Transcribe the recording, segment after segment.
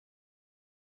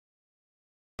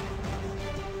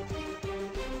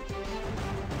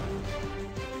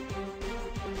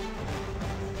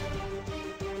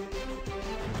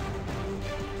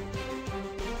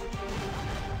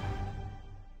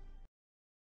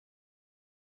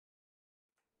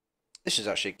This is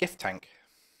actually a gift tank.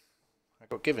 I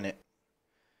got given it.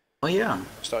 Oh yeah.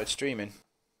 Started streaming.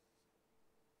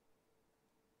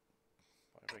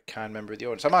 A very kind member of the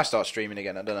audience. I might start streaming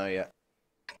again. I don't know yet.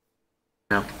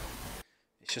 Yeah.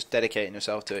 It's just dedicating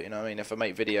yourself to it. You know what I mean? If I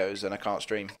make videos, then I can't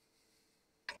stream.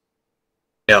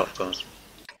 Yeah, of course.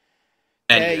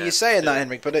 And yeah, you're saying that,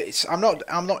 Henrik, but I'm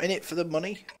not in it for the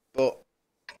money. But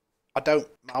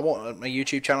I want my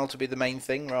YouTube channel to be the main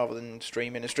thing rather than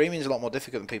streaming. And streaming is a lot more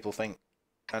difficult than people think.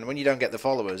 And when you don't get the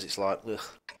followers, it's like, ugh.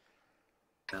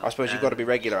 No, I suppose you've got to be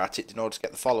regular at it in order to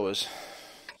get the followers.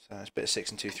 So it's a bit of 6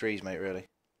 and 2 3s, mate, really.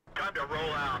 Time to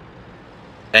roll out.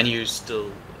 And you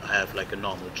still have like a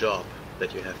normal job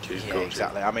that you have to Yeah, go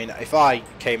exactly. I mean, if I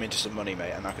came into some money,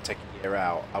 mate, and I could take a year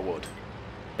out, I would. to.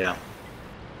 Yeah.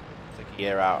 Take a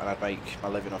year out and I'd make my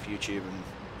living off YouTube and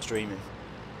streaming.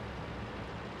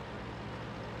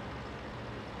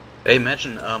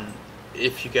 Imagine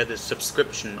if you get a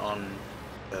subscription on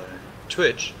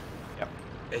Twitch. Yep.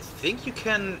 I think you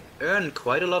can earn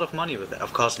quite a lot of money with that.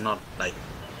 Of course, not like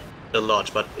a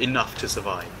lot, but enough to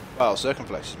survive. Well,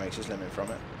 Circumflexes makes his living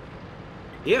from it.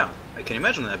 Yeah, I can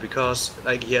imagine that because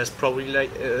like he has probably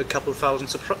like a couple thousand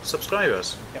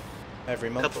subscribers. Yep. Every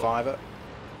month, Couple. $5.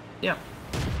 Yeah.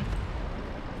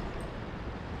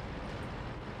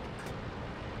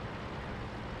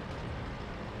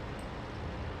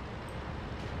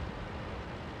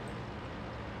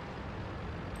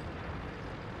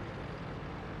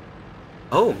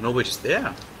 Oh, nobody's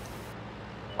there.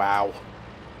 Wow.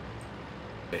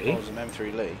 Okay. That was an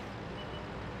M3 Lee.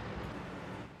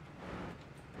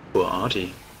 Poor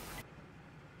Artie.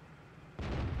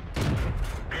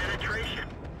 Penetration.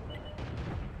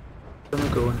 Gonna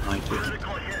go and hide you.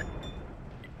 Critical hit.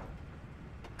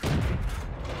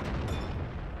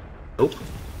 Nope.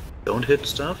 Don't hit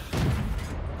stuff.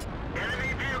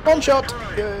 Enemy vehicle One shot!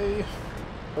 destroyed. Yay!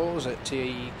 What was it?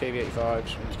 TAE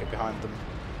KV-85s. We need to get behind them.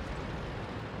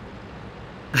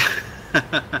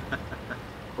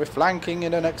 We're flanking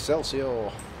in an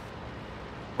Excelsior.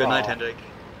 Good night, Aw. Hendrik.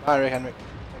 Bye, Henrik.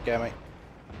 Take care, mate.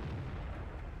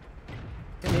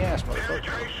 In the ass, motherfucker.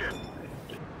 Penetration.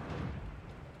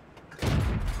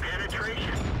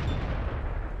 Penetration.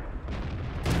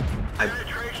 I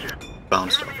Penetration.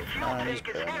 bounced Enemy off. fuel Man, he's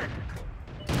tank is burning. hit.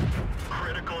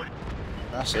 Critical.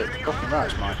 That's it. Enemy Fucking armor right,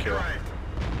 it's is my kill.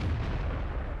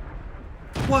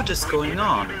 What is going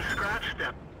on? Enemy scratched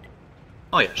them.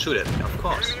 Oh yeah, shoot at me, of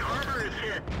course. Enemy armor is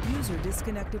hit. User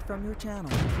disconnected from your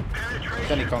channel. If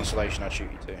Penetration. any consolation, I'd shoot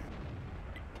you too.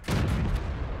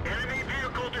 Enemy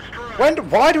vehicle destroyed.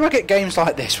 Why do I get games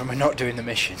like this when we're not doing the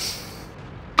mission?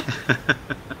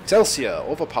 Excelsior,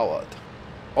 overpowered.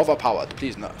 Overpowered,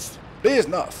 please nerf. Please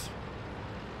nerf.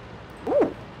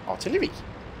 Ooh, artillery.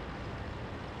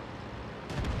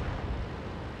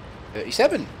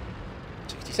 37.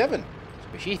 67.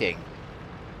 Squishy thing.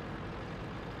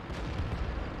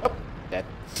 Oh, dead.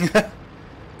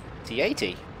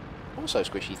 T80. Also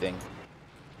squishy thing.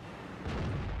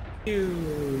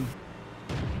 You.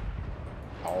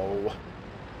 Oh.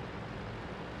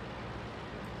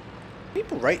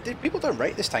 People don't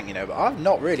rate this tank, you know, but I've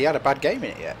not really had a bad game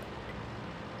in it yet.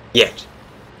 Yet.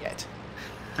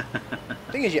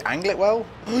 Thing is, you angle it well.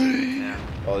 Yeah.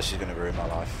 Oh, this is going to ruin my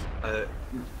life.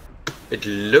 It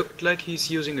looked like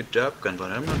he's using a derp gun,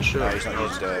 but I'm not sure. No, he's not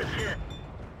using dirt. Hit.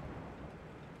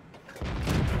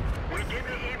 We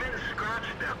didn't even scratch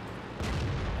them.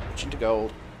 Reaching to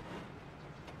gold.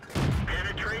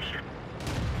 Penetration.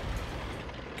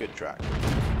 Good track.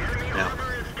 Enemy Yeah.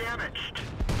 armor is damaged.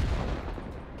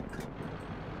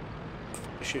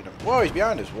 They're shooting him. Whoa, he's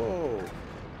behind us. Whoa.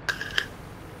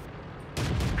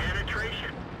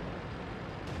 Penetration.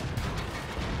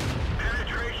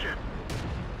 Penetration.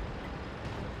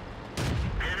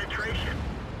 Penetration.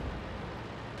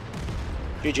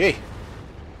 GG.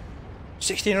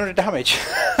 1600 damage.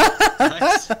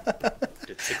 Nice.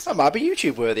 Did 6. That might be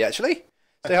YouTube worthy, actually.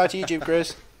 Say hi to YouTube,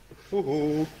 Chris.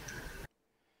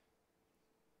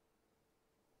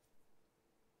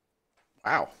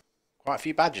 Wow. Quite a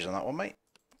few badges on that one, mate.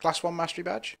 Class 1 mastery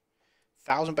badge.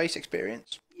 1000 base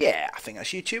experience. Yeah, I think that's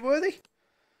YouTube worthy.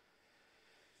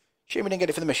 Shame we didn't get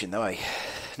it for the mission, though, eh?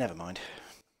 Never mind.